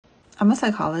I'm a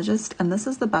psychologist, and this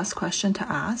is the best question to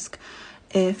ask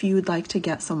if you would like to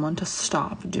get someone to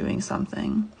stop doing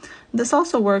something. This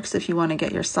also works if you want to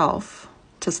get yourself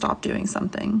to stop doing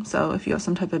something. So if you have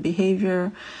some type of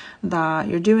behavior that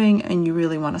you're doing and you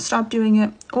really want to stop doing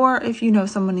it, or if you know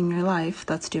someone in your life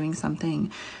that's doing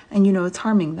something and you know it's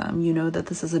harming them, you know that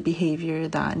this is a behavior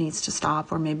that needs to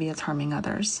stop, or maybe it's harming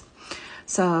others.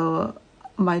 So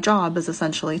my job is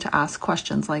essentially to ask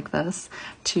questions like this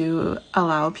to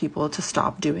allow people to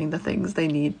stop doing the things they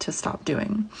need to stop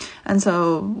doing. And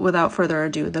so without further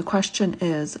ado, the question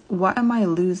is, what am I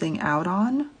losing out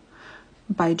on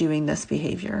by doing this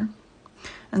behavior?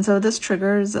 And so this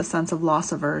triggers a sense of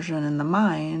loss aversion in the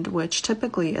mind, which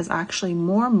typically is actually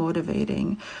more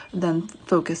motivating than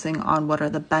focusing on what are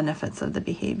the benefits of the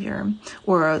behavior,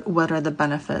 or what are the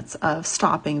benefits of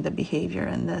stopping the behavior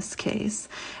in this case.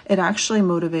 It actually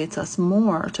motivates us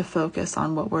more to focus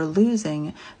on what we're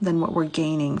losing than what we're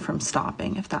gaining from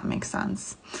stopping, if that makes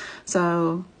sense.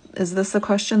 So is this a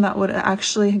question that would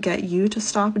actually get you to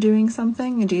stop doing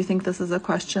something? Do you think this is a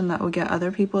question that would get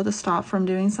other people to stop from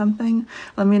doing something?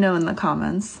 Let me know in the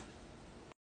comments.